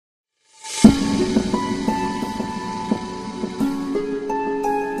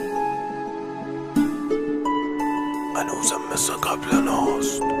مثل قبلنا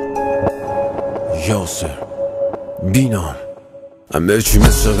هست. یاسر بینام همه چی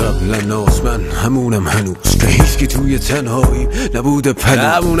مثل قبلنا هست. من همونم هنوز که هیچکی توی تنهایی نبوده پلو.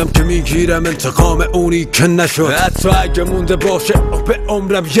 همونم که میگیرم انتقام اونی که نشد، حتی اگه مونده باشه به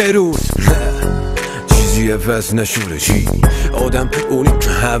عمرم یه روز. چیزی عوض نشده. چی؟ آدم اونی که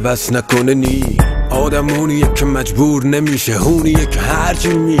هوس نکنه نی. آدم اونیه که مجبور نمیشه، اونیه که هرچی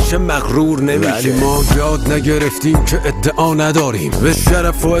میشه مغرور نمیشه. ولی ما یاد نگرفتیم که ادعا نداریم، به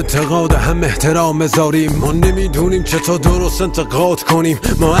شرف و اعتقاد هم احترام بذاریم. ما نمیدونیم چطور درست انتقاد کنیم،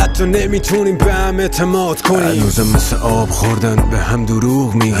 ما حتی نمیتونیم به هم اعتماد کنیم. هنوزم مثل آب خوردن به هم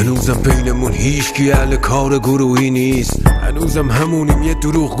دروغ میگیم، هنوزم بینمون هیچکی اهل کار گروهی نیست. هنوزم همونیم، یه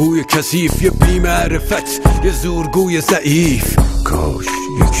دروغگوی کثیف، یه بی‌معرفت، یه زورگوی ضعیف. کاش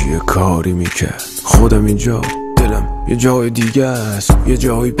یکی کاری میکرد. خودم اینجا، دلم یه جای دیگه است، یه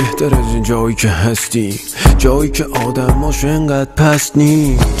جایی بهتر از این جایی که هستیم. جایی که آدماش انقدر پست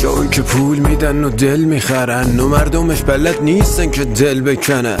نی، جایی که پول میدن و دل میخرن و مردمش بلد نیستن که دل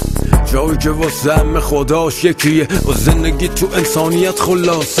بکنن. جایی که واسه همه خداش یکیه و زندگی تو انسانیت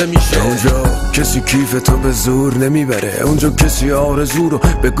خلاصه میشه. اونجا کسی کیف تو به زور نمیبره، اونجا کسی آرزو رو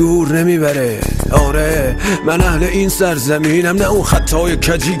به گور نمیبره. آره من اهل این سرزمینم، نه اون خطای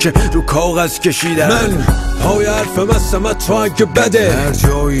کجی که رو کاغذ کشیدم. من پای حرفم هستم تو اگه بده، هر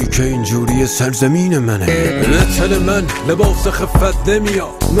جایی که اینجوری سرزمین منه. به من لباس خفت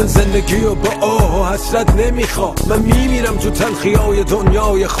نمیاد، من زندگی رو با آه و حسرت نمیخوام. من میمیرم تو تلخیای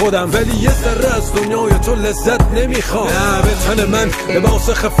دنیای خودم، ولی یه ذره از دنیای تو لذت نمیخوام. نه به تن من لباس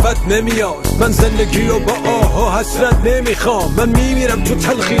خفت نمیاد، من زندگی رو با آه و حسرت نمیخوام. من میمیرم تو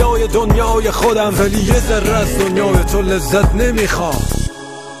تلخیای دنیای خودم، ولی یه ذره از دنیای تو لذت نمیخوام.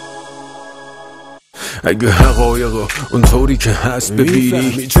 اگه حقایقو اونطوری که هست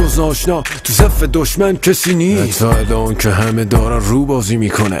ببینی، جز آشنا تو صف دشمن کسی نیست. حتی الان که همه دارن رو بازی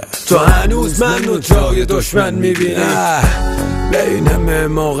میکنه، تو هنوز منو جای دشمن میبینی. به این همه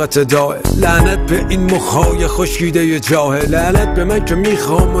حماقت داه، لعنت به این مخای خشکیده جاهل. لعنت به من که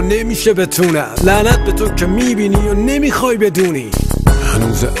میخوام و نمیشه بتونم، لعنت به تو که میبینی و نمیخوای بدونی.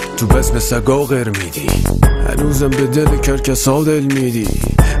 هنوزم تو بزم سگا غیر میدی، هنوزم به دل کرکسا دل میدی،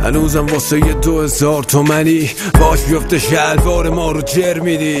 هنوزم واسه یه 2000 تومنی باش بیفته شلوار ما رو جر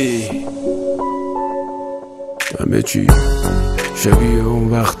میدی. همه چی شبیه اون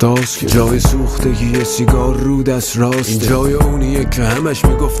وقت هاست که جای سوختگی یه سیگار رو دست راست. این جای اونیه که همش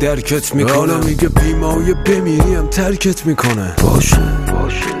میگفت درکت میکنه، میگه بیمایه بمیریم ترکت میکنه. باشه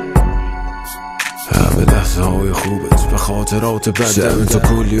همه لحظه های خوبت به خاطرات بدم، تو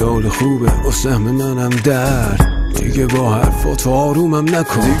کلی حال خوبه و سهم منم درد. دیگه با حرفاتو آرومم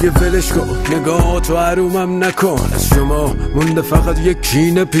نکن، دیگه ولش کن نگاهاتو حرومم نکن. از شما مونده فقط یک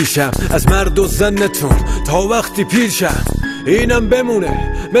کینه پیشم، از مرد و زنتون تا وقتی پیر شم اینم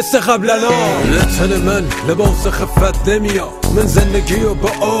بمونه مثل قبلنا. تن من لباس خفت نمیاد، من زندگی رو با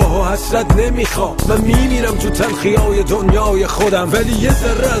آه و حسرت نمیخوام. من میمیرم تو تلخیای دنیای خودم، ولی یه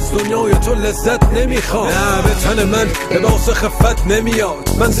ذره از دنیای تو لذت نمیخوام. نه به تن من لباس خفت نمیاد،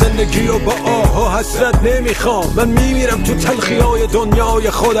 من زندگی رو با آه و حسرت نمیخوام. من میمیرم تو تلخیای دنیای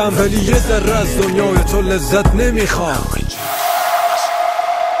خودم، ولی یه ذره از دنیای تو لذت نمیخوام.